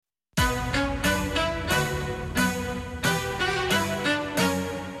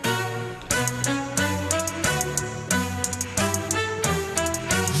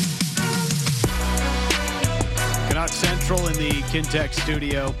Kintech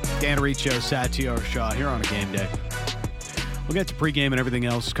Studio. Dan Riccio, Satya Shaw here on a game day. We'll get to pregame and everything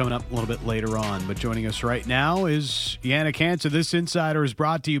else coming up a little bit later on. But joining us right now is Jannik Hansen. This Insider is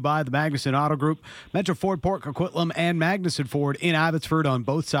brought to you by the Magnuson Auto Group, Metro Ford, Port Coquitlam, and Magnuson Ford in Abbotsford on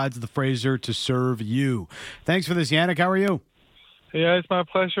both sides of the Fraser to serve you. Thanks for this, Jannik. How are you? Yeah, it's my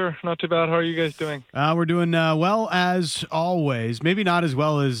pleasure. Not too bad. How are you guys doing? We're doing well as always. Maybe not as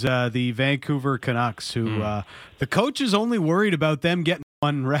well as the Vancouver Canucks, who the coach is only worried about them getting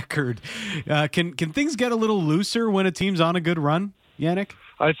one record. Can things get a little looser when a team's on a good run, Jannik?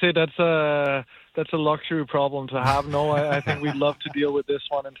 I'd say that's a luxury problem to have. No, I think we'd love to deal with this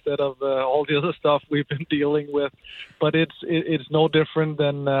one instead of all the other stuff we've been dealing with. But it's no different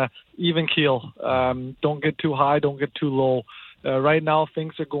than even keel. Don't get too high, don't get too low. Right now,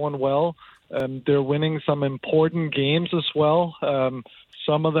 things are going well. They're winning some important games as well.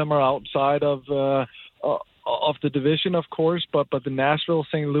 Some of them are outside of the division, of course, but the Nashville,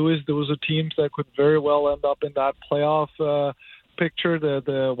 St. Louis, those are teams that could very well end up in that playoff picture,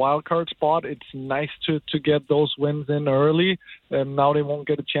 the wild card spot. It's nice to get those wins in early, and now they won't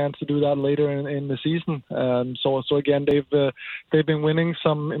get a chance to do that later in the season. So again, they've been winning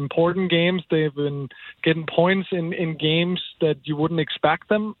some important games. They've been getting points in games that you wouldn't expect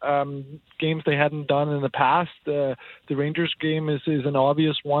them. Games they hadn't done in the past. The Rangers game is an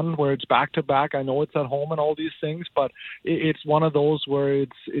obvious one where it's back to back. I know it's at home and all these things, but it's one of those where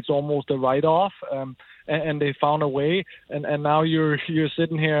it's almost a write-off. And they found a way, and now you're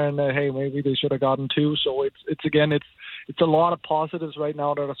sitting here and hey, maybe they should have gotten two. So it's a lot of positives right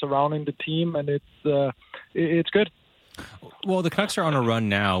now that are surrounding the team, and it's good. Well, the Canucks are on a run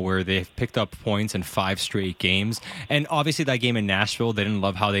now where they've picked up points in 5 straight games. And obviously that game in Nashville, they didn't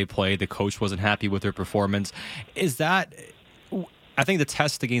love how they played. The coach wasn't happy with their performance. I think the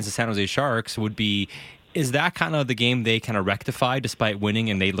test against the San Jose Sharks would be, is that kind of the game they kind of rectified despite winning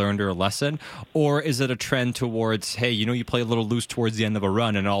and they learned their lesson? Or is it a trend towards, hey, you play a little loose towards the end of a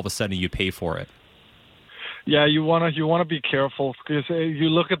run and all of a sudden you pay for it? Yeah, you wanna be careful because you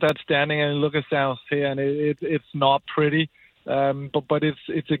look at that standing and you look at San Jose and it's not pretty. But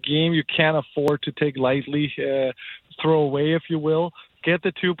it's a game you can't afford to take lightly, throw away, if you will. Get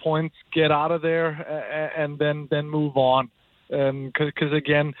the 2 points, get out of there, and then move on. Because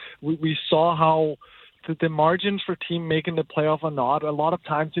again, we saw how the margins for team making the playoff or not, a lot of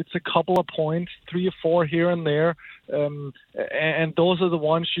times it's a couple of points, 3 or 4 here and there, and those are the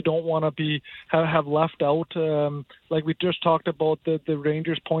ones you don't want to have left out. Like we just talked about the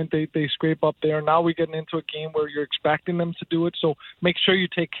Rangers point they scrape up there. Now we're getting into a game where you're expecting them to do it, so make sure you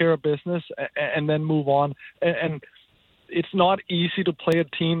take care of business and then move on. And it's not easy to play a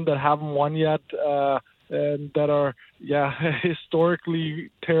team that haven't won yet, that are historically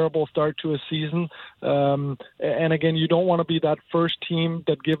terrible start to a season. And again, you don't want to be that first team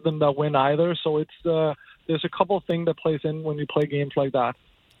that give them that win either. So it's there's a couple of things that plays in when you play games like that.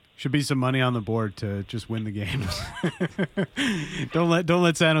 Should be some money on the board to just win the games. Don't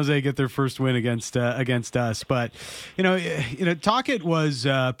let San Jose get their first win against us. But Tocchet was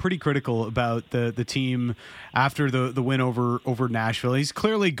pretty critical about the team after the win over Nashville. He's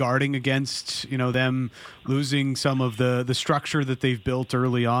clearly guarding against them losing some of the structure that they've built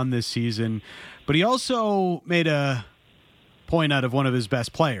early on this season. But he also made a point out of one of his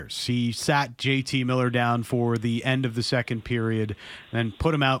best players. He sat JT Miller down for the end of the second period and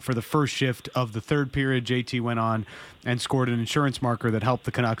put him out for the first shift of the third period. JT went on and scored an insurance marker that helped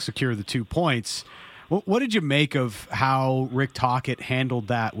the Canucks secure the 2 points. What did you make of how Rick Tocchet handled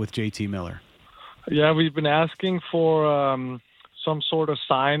that with JT Miller? Yeah, we've been asking for some sort of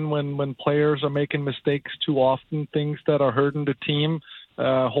sign when players are making mistakes too often, things that are hurting the team,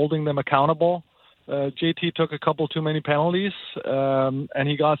 holding them accountable. JT took a couple too many penalties, and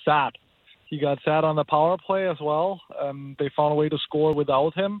he got sat. He got sat on the power play as well. They found a way to score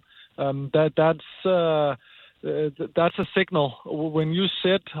without him. That's a signal. When you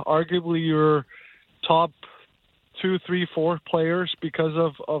sit, arguably your top 2, 3, 4 players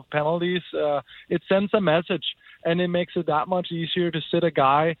because of penalties, it sends a message, and it makes it that much easier to sit a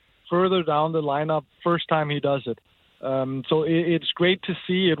guy further down the lineup first time he does it. So it's great to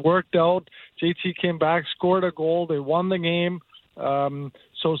see. It worked out. JT came back, scored a goal. They won the game.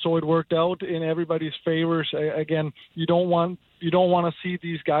 So it worked out in everybody's favors. Again, you don't want to see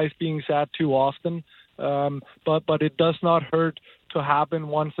these guys being sat too often. But it does not hurt to happen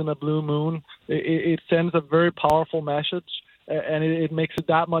once in a blue moon. It sends a very powerful message, and it makes it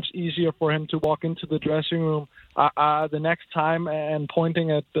that much easier for him to walk into the dressing room the next time and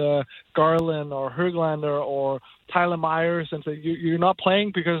pointing at Garland or Höglander or Tyler Myers and say, you're not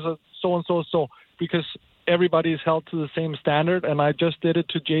playing because of so-and-so, because everybody is held to the same standard, and I just did it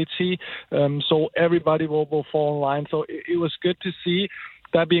to JT, so everybody will fall in line. So it was good to see.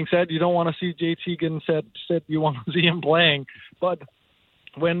 That being said, you don't want to see JT getting said you want to see him playing, but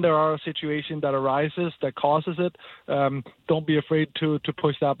when there are a situation that arises that causes it, don't be afraid to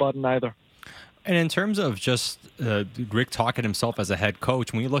push that button either. And in terms of just Rick Tocchet himself as a head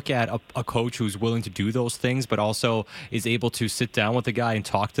coach, when you look at a coach who's willing to do those things, but also is able to sit down with the guy and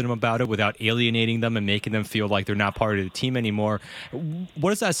talk to them about it without alienating them and making them feel like they're not part of the team anymore,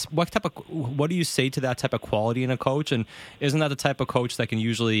 what do you say to that type of quality in a coach? And isn't that the type of coach that can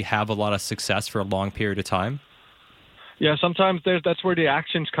usually have a lot of success for a long period of time? Yeah, sometimes that's where the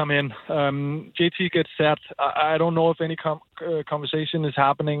actions come in. JT gets set. I don't know if any conversation is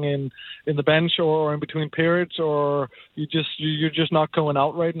happening in the bench or in between periods, or you're just not going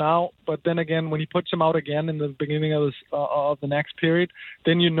out right now. But then again, when he puts him out again in the beginning of the next period,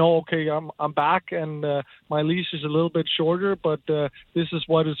 then you know, okay, I'm back, and my leash is a little bit shorter, but this is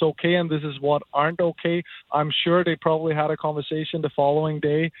what is okay and this is what aren't okay. I'm sure they probably had a conversation the following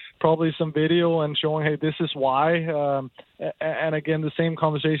day, probably some video and showing, hey, this is why. And again, the same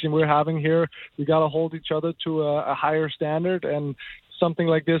conversation we're having here. We got to hold each other to a higher standard, and something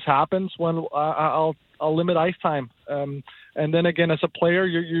like this happens when I'll limit ice time. And then again, as a player,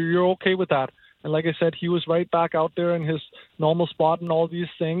 you're okay with that. And like I said, he was right back out there in his normal spot and all these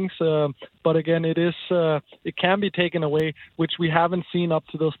things. But again, it can be taken away, which we haven't seen up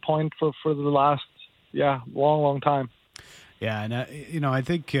to this point for the last long time. Yeah, and I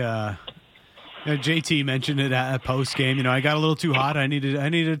think. JT mentioned it at post game. I got a little too hot. I needed a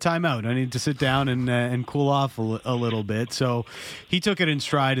timeout. I needed to sit down and cool off a little bit. So he took it in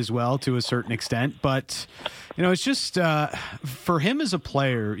stride as well to a certain extent. But it's just for him as a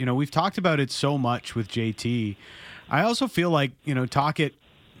player. We've talked about it so much with JT. I also feel like Tocchet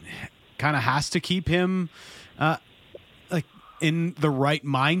kind of has to keep him in the right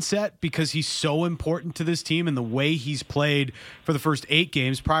mindset, because he's so important to this team, and the way he's played for the first 8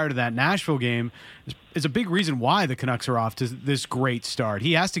 games prior to that Nashville game is a big reason why the Canucks are off to this great start.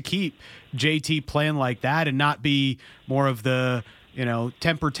 He has to keep JT playing like that and not be more of the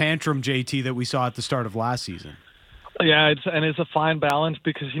temper tantrum JT that we saw at the start of last season. Yeah, it's a fine balance,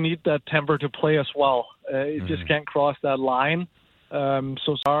 because you need that temper to play as well. It just can't cross that line.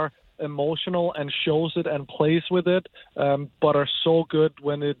 So sorry. Emotional and shows it and plays with it, but are so good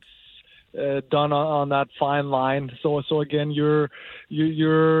when it's done on that fine line. So again, you're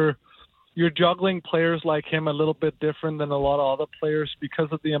juggling players like him a little bit different than a lot of other players, because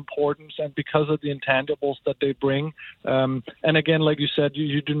of the importance and because of the intangibles that they bring. And again, like you said,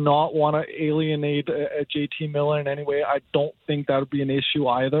 you do not want to alienate a JT Miller in any way. I don't think that would be an issue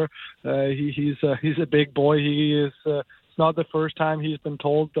either. He's a big boy. He is. It's not the first time he's been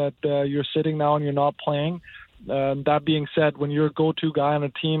told that you're sitting now and you're not playing. That being said, when you're a go-to guy on a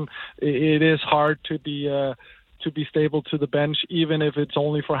team, it is hard to be stable to the bench, even if it's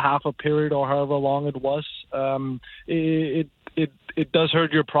only for half a period or however long it was. It does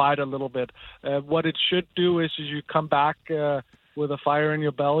hurt your pride a little bit. What it should do is you come back with a fire in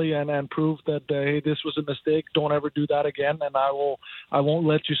your belly and prove that hey, this was a mistake. Don't ever do that again, and I won't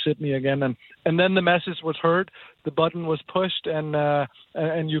let you sit me again. And then the message was heard, the button was pushed,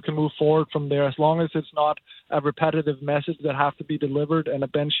 and you can move forward from there. As long as it's not a repetitive message that have to be delivered and a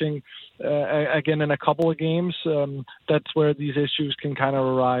benching again in a couple of games, that's where these issues can kind of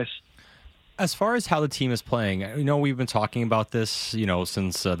arise. As far as how the team is playing, we've been talking about this,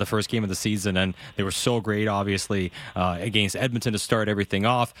 since the first game of the season, and they were so great, obviously, against Edmonton to start everything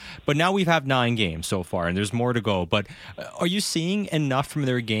off. But now we've had 9 games so far, and there's more to go. But are you seeing enough from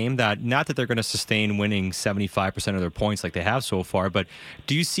their game that, not that they're going to sustain winning 75% of their points like they have so far, but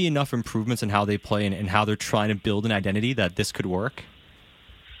do you see enough improvements in how they play and how they're trying to build an identity that this could work?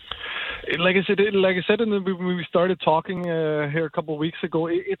 Like I said, when we started talking here a couple of weeks ago,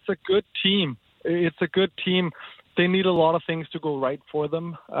 it's a good team. It's a good team. They need a lot of things to go right for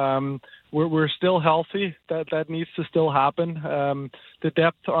them. We're still healthy. That needs to still happen. The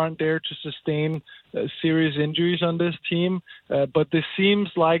depth aren't there to sustain serious injuries on this team. But this seems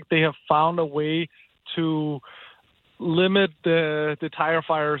like they have found a way to limit the tire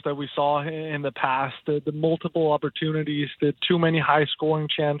fires that we saw in the past, the multiple opportunities, the too many high scoring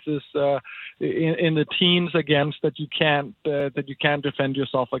chances in the teens against that you can't defend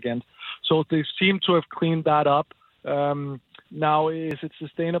yourself against. So they seem to have cleaned that up. Now, is it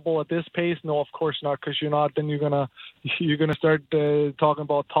sustainable at this pace? No, of course not, because you're not. Then you're gonna start talking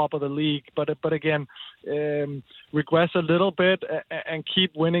about top of the league. But again, regress a little bit and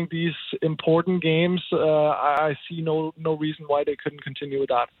keep winning these important games. I see no reason why they couldn't continue with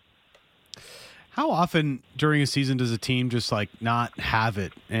that. How often during a season does a team just like not have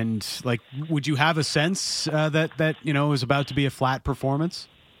it? And like, would you have a sense that is about to be a flat performance?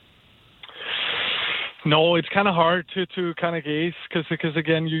 No, it's kind of hard to kind of gauge because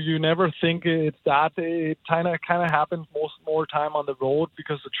again, you never think it's that. It kind of happens more time on the road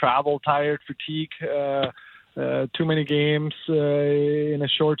because of travel, tired, fatigue, too many games in a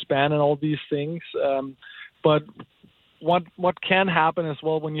short span, and all these things. But what can happen as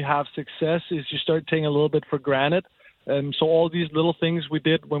well when you have success is you start taking a little bit for granted. So all these little things we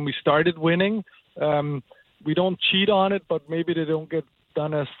did when we started winning, we don't cheat on it, but maybe they don't get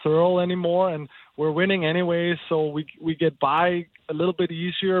done as thorough anymore, and we're winning anyway, so we get by a little bit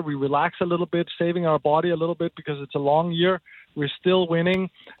easier. We relax a little bit, saving our body a little bit because it's a long year. We're still winning,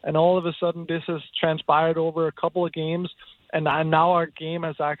 and all of a sudden this has transpired over a couple of games, and now our game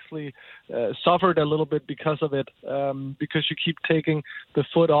has actually suffered a little bit because of it, because you keep taking the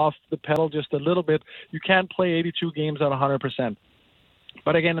foot off the pedal just a little bit. You can't play 82 games at 100%.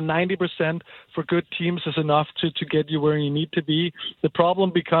 But again, a 90% for good teams is enough to get you where you need to be. The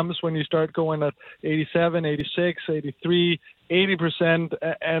problem becomes when you start going at 87, 86, 83, 80%,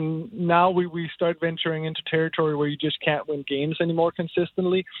 and now we start venturing into territory where you just can't win games anymore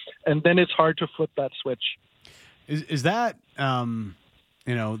consistently, and then it's hard to flip that switch. Is that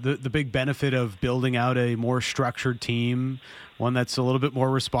the big benefit of building out a more structured team, one that's a little bit more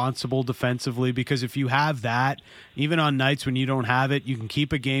responsible defensively? Because if you have that, even on nights when you don't have it, you can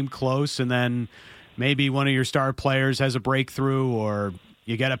keep a game close, and then maybe one of your star players has a breakthrough, or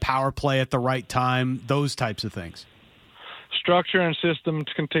you get a power play at the right time, those types of things. Structure and systems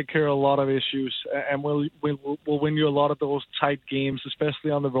can take care of a lot of issues, and will win you a lot of those tight games,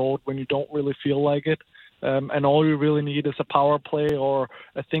 especially on the road when you don't really feel like it. And all you really need is a power play or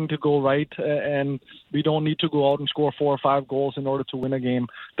a thing to go right, and we don't need to go out and score 4 or 5 goals in order to win a game.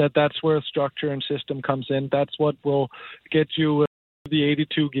 That's where structure and system comes in. That's what will get you the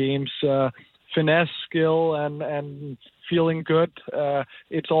 82 games. Finesse, skill, and feeling good.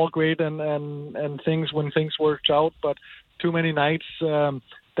 It's all great and things when things work out, but too many nights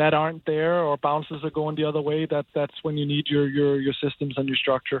that aren't there or bounces are going the other way. That's when you need your systems and your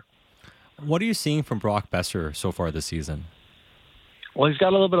structure. What are you seeing from Brock Besser so far this season? Well, he's got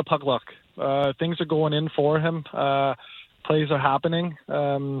a little bit of puck luck. Things are going in for him. Plays are happening.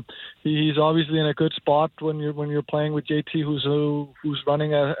 He's obviously in a good spot when you're playing with JT, who's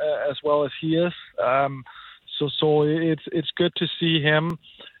running as well as he is. So it's good to see him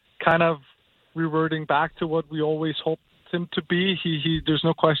kind of reverting back to what we always hoped him to be. There's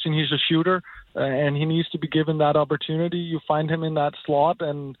no question he's a shooter, and he needs to be given that opportunity. You find him in that slot,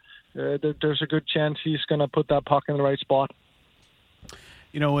 and there's a good chance he's going to put that puck in the right spot.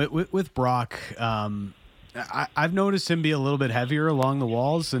 With Brock, I've noticed him be a little bit heavier along the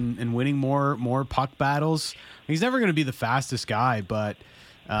walls and winning more puck battles. He's never going to be the fastest guy, but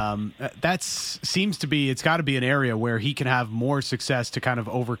it's got to be an area where he can have more success to kind of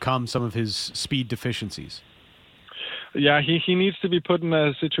overcome some of his speed deficiencies. Yeah, he needs to be put in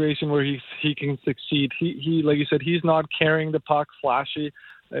a situation where he can succeed. He like you said, he's not carrying the puck flashy.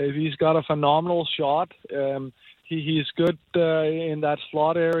 He's got a phenomenal shot. He's good in that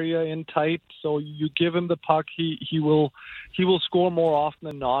slot area in tight. So you give him the puck, he will score more often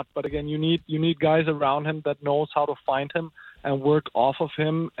than not. But again, you need guys around him that knows how to find him and work off of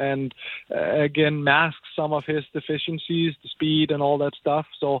him, and again mask some of his deficiencies, the speed and all that stuff.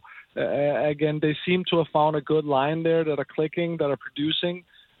 So again, they seem to have found a good line there that are clicking, that are producing,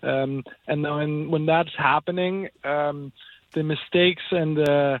 and then when that's happening, the mistakes and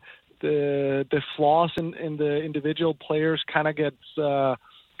the flaws in the individual players kind of gets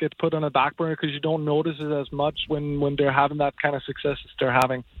put on a back burner because you don't notice it as much when they're having that kind of success as they're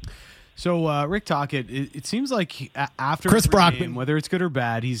having. So Rick Tocchet, it seems like after Chris Brockman, game, whether it's good or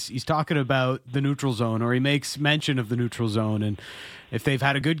bad, he's talking about the neutral zone, or he makes mention of the neutral zone. And if they've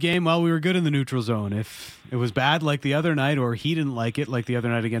had a good game, well, we were good in the neutral zone. If it was bad like the other night, or he didn't like it like the other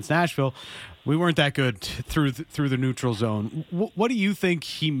night against Nashville, we weren't that good through the neutral zone. What do you think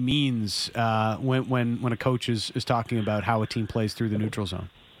he means when a coach is talking about how a team plays through the neutral zone?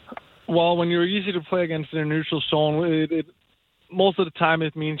 Well, when you're easy to play against in the neutral zone, most of the time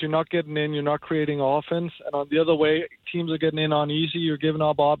it means you're not getting in, you're not creating offense. And on the other way, teams are getting in on easy. You're giving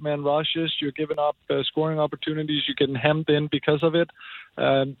up odd man rushes. You're giving up scoring opportunities. You're getting hemmed in because of it.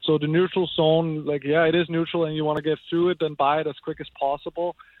 So the neutral zone, it is neutral and you want to get through it and buy it as quick as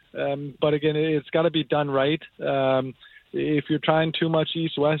possible. But again, it's got to be done right. If you're trying too much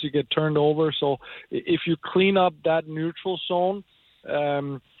east-west, you get turned over. So if you clean up that neutral zone,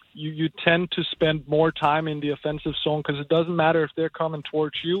 you tend to spend more time in the offensive zone because it doesn't matter if they're coming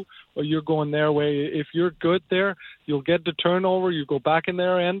towards you or you're going their way. If you're good there, you'll get the turnover, you go back in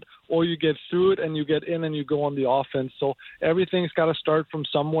their end, or you get through it and you get in and you go on the offense. So everything's got to start from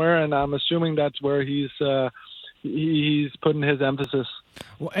somewhere, and I'm assuming that's where he's putting his emphasis.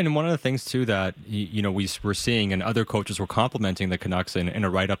 Well, and one of the things too that we're seeing, and other coaches were complimenting the Canucks in a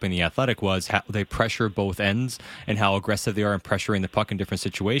write-up in The Athletic, was how they pressure both ends and how aggressive they are in pressuring the puck in different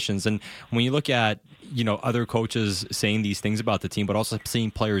situations. And when you look at other coaches saying these things about the team, but also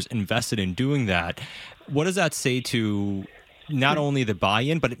seeing players invested in doing that, what does that say to not only the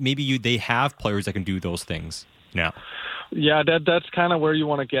buy-in, but maybe they have players that can do those things now? Yeah, that's kind of where you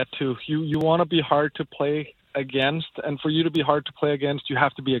want to get to. You want to be hard to play against, and for you to be hard to play against, you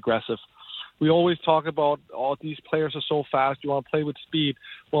have to be aggressive. We always talk about, these players are so fast, you want to play with speed.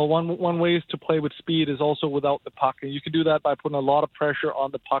 Well, one way to play with speed is also without the puck, and you can do that by putting a lot of pressure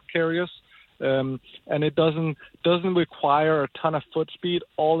on the puck carriers. And it doesn't require a ton of foot speed.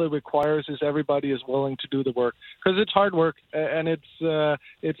 All it requires is everybody is willing to do the work, because it's hard work and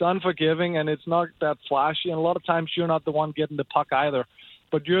it's unforgiving and it's not that flashy. And a lot of times you're not the one getting the puck either,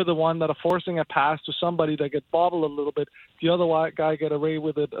 but you're the one that are forcing a pass to somebody that get bobbled a little bit. The other guy get away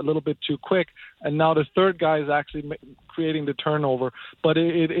with it a little bit too quick, and now the third guy is actually creating the turnover. But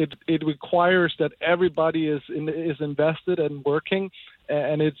it requires that everybody is invested and working,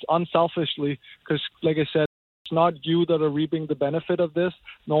 and it's unselfishly, because, like I said, it's not you that are reaping the benefit of this.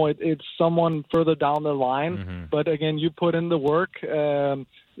 No, it's someone further down the line. Mm-hmm. But again, you put in the work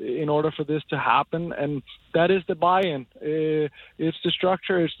in order for this to happen, and that is the buy-in. It's the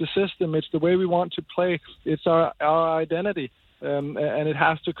structure, it's the system, it's the way we want to play, it's our identity, and it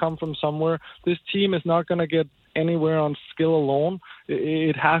has to come from somewhere. This team is not going to get anywhere on skill alone.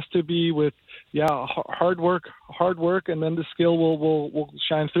 It has to be with hard work, and then the skill will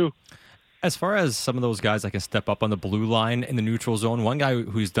shine through. As far as some of those guys that can step up on the blue line in the neutral zone, one guy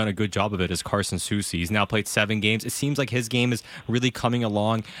who's done a good job of it is Carson Soucy. He's now played 7 games. It seems like his game is really coming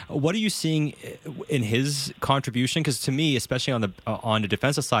along. What are you seeing in his contribution? Because to me, especially on the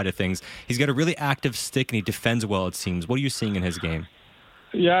defensive side of things, he's got a really active stick and he defends well, it seems. What are you seeing in his game?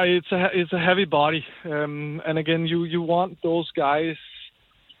 Yeah, it's a heavy body, and again, you want those guys.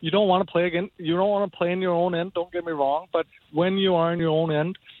 You don't want to play again. You don't want to play in your own end. Don't get me wrong, but when you are in your own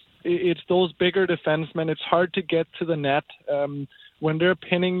end, it's those bigger defensemen. It's hard to get to the net. When they're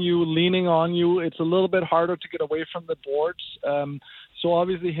pinning you, leaning on you, it's a little bit harder to get away from the boards. So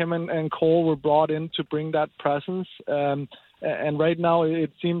obviously him and Cole were brought in to bring that presence. And right now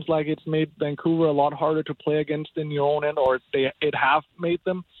it seems like it's made Vancouver a lot harder to play against in your own end, or it have made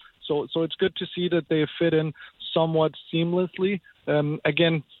them. So it's good to see that they fit in somewhat seamlessly.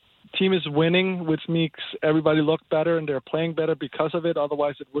 Again, team is winning, which makes everybody look better, and they're playing better because of it.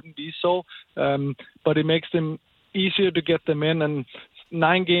 Otherwise, it wouldn't be so. But it makes them easier to get them in. And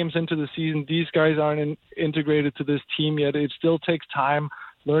 9 games into the season, these guys aren't integrated to this team yet. It still takes time.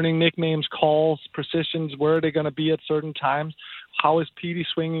 Learning nicknames, calls, positions, where are they going to be at certain times? How is Petey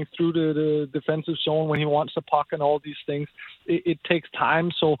swinging through the defensive zone when he wants the puck and all these things? It takes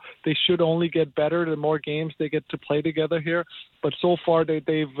time, so they should only get better the more games they get to play together here. But so far,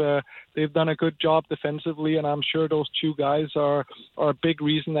 they've done a good job defensively, and I'm sure those 2 guys are a big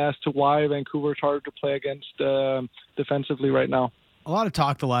reason as to why Vancouver's hard to play against defensively right now. A lot of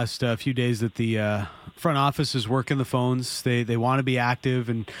talk the last few days that the front office is working the phones. They want to be active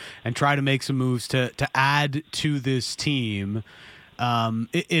and try to make some moves to add to this team.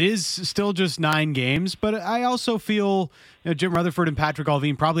 It is still just 9 games, but I also feel Jim Rutherford and Patrick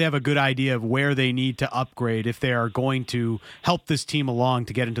Allvin probably have a good idea of where they need to upgrade if they are going to help this team along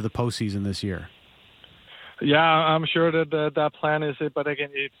to get into the postseason this year. Yeah, I'm sure that plan is it, but again,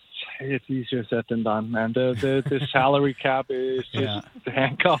 it's easier said than done, man. The salary cap is just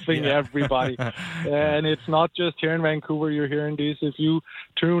handcuffing everybody, and it's not just here in Vancouver. You're hearing these. If you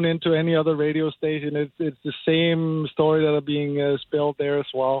tune into any other radio station, it's the same story that are being spilled there as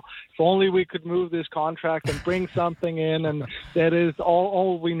well. If only we could move this contract and bring something in, and that is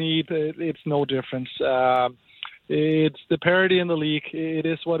all we need. It's no difference. It's the parity in the league. It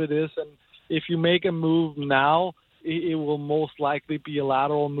is what it is, and if you make a move now, it will most likely be a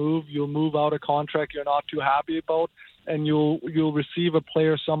lateral move. You'll move out a contract you're not too happy about, and you'll receive a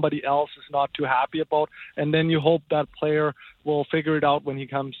player somebody else is not too happy about, and then you hope that player will figure it out when he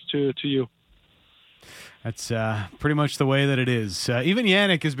comes to you. That's pretty much the way that it is. Even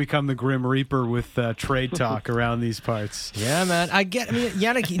Jannik has become the Grim Reaper with trade talk around these parts. Yeah, man.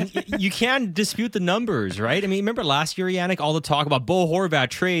 Jannik, you can't dispute the numbers, right? I mean, remember last year, Jannik, all the talk about Bo Horvat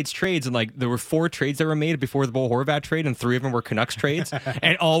trades, and like there were 4 trades that were made before the Bo Horvat trade, and 3 of them were Canucks trades,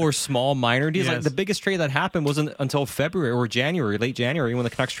 and all were small, minor deals. Yes. Like the biggest trade that happened wasn't until February or January, late January, when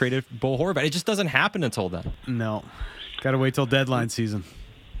the Canucks traded Bo Horvat. It just doesn't happen until then. No. Got to wait till deadline season.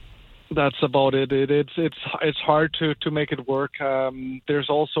 That's about it. It's hard to make it work. There's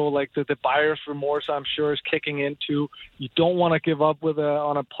also like the buyer's remorse, I'm sure, is kicking into. You don't want to give up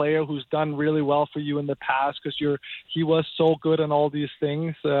on a player who's done really well for you in the past because he was so good in all these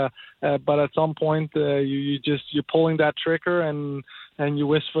things. But at some point, you're pulling that trigger and you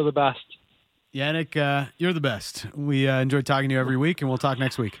wish for the best. Jannik, you're the best. We enjoy talking to you every week, and we'll talk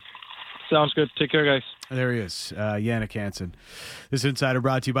next week. Sounds good. Take care, guys. There he is, Jannik Hansen. This Insider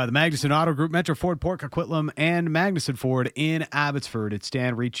brought to you by the Magnuson Auto Group, Metro Ford, Port Coquitlam, and Magnuson Ford in Abbotsford. It's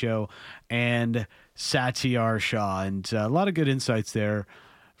Dan Riccio and Satyar Shah. And a lot of good insights there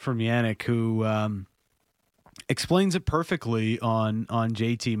from Jannik, who explains it perfectly on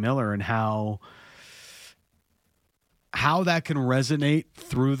JT Miller and how that can resonate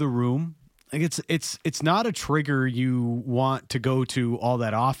through the room. Like it's not a trigger you want to go to all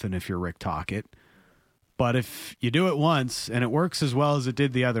that often if you're Rick Tocchet. But if you do it once and it works as well as it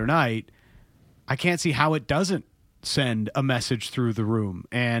did the other night, I can't see how it doesn't send a message through the room.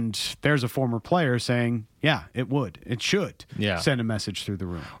 And there's a former player saying, yeah, it would. It should send a message through the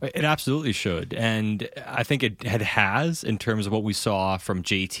room. It absolutely should. And I think it has in terms of what we saw from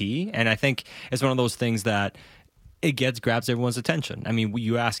JT. And I think it's one of those things that it grabs everyone's attention. I mean,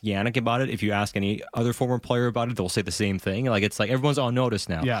 you ask Jannik about it. If you ask any other former player about it, they'll say the same thing. Like, it's like everyone's on notice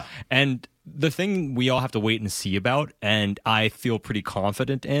now. Yeah. And the thing we all have to wait and see about, and I feel pretty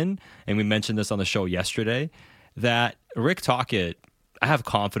confident in, and we mentioned this on the show yesterday, that Rick Tocchet, I have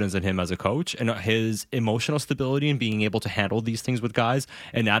confidence in him as a coach and his emotional stability and being able to handle these things with guys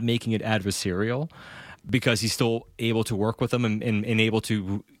and not making it adversarial, because he's still able to work with them and able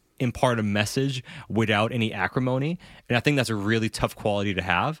to impart a message without any acrimony. And I think that's a really tough quality to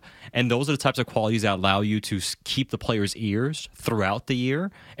have. And those are the types of qualities that allow you to keep the players' ears throughout the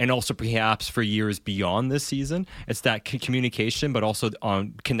year and also perhaps for years beyond this season. It's that communication, but also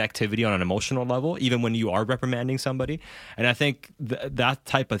on connectivity on an emotional level, even when you are reprimanding somebody. And I think that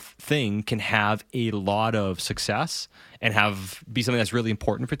type of thing can have a lot of success and be something that's really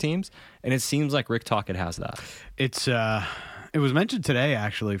important for teams. And it seems like Rick Tocchet has that. It was mentioned today,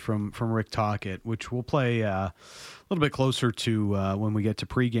 actually, from Rick Tocchet, which we'll play a little bit closer to when we get to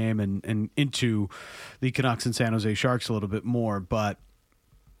pregame and into the Canucks and San Jose Sharks a little bit more. But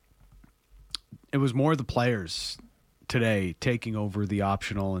it was more the players today taking over the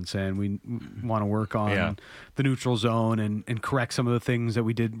optional and saying we want to work on the neutral zone and correct some of the things that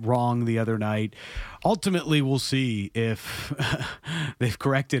we did wrong the other night. Ultimately, we'll see if they've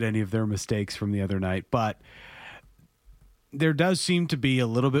corrected any of their mistakes from the other night. But there does seem to be a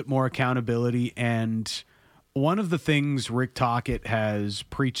little bit more accountability, and one of the things Rick Tocchet has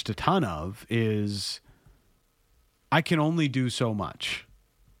preached a ton of is I can only do so much.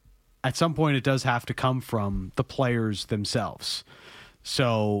 At some point, it does have to come from the players themselves.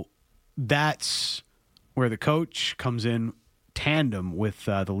 So that's where the coach comes in tandem with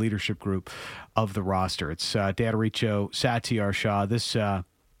the leadership group of the roster. It's Dan Riccio, Satyar Shah. This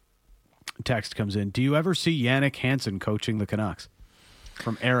text comes in. Do you ever see Jannik Hansen coaching the Canucks?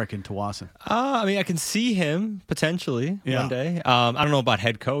 From Eric in Tawasin. I mean, I can see him potentially one day. I don't know about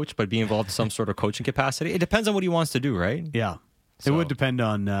head coach, but be involved in some sort of coaching capacity. It depends on what he wants to do, right? Yeah. So. It would depend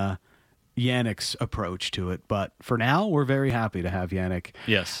on Jannik's approach to it. But for now, we're very happy to have Jannik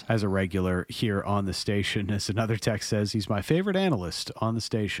as a regular here on the station. As another text says, he's my favorite analyst on the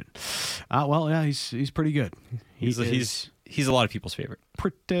station. Well, yeah, he's pretty good. He's a lot of people's favorite.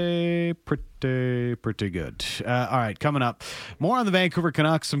 Pretty good. All right, coming up, more on the Vancouver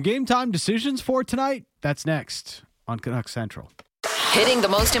Canucks. Some game time decisions for tonight. That's next on Canucks Central. Hitting the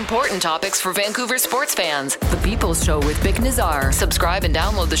most important topics for Vancouver sports fans. The People's Show with Vic Nazar. Subscribe and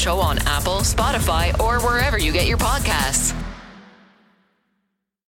download the show on Apple, Spotify, or wherever you get your podcasts.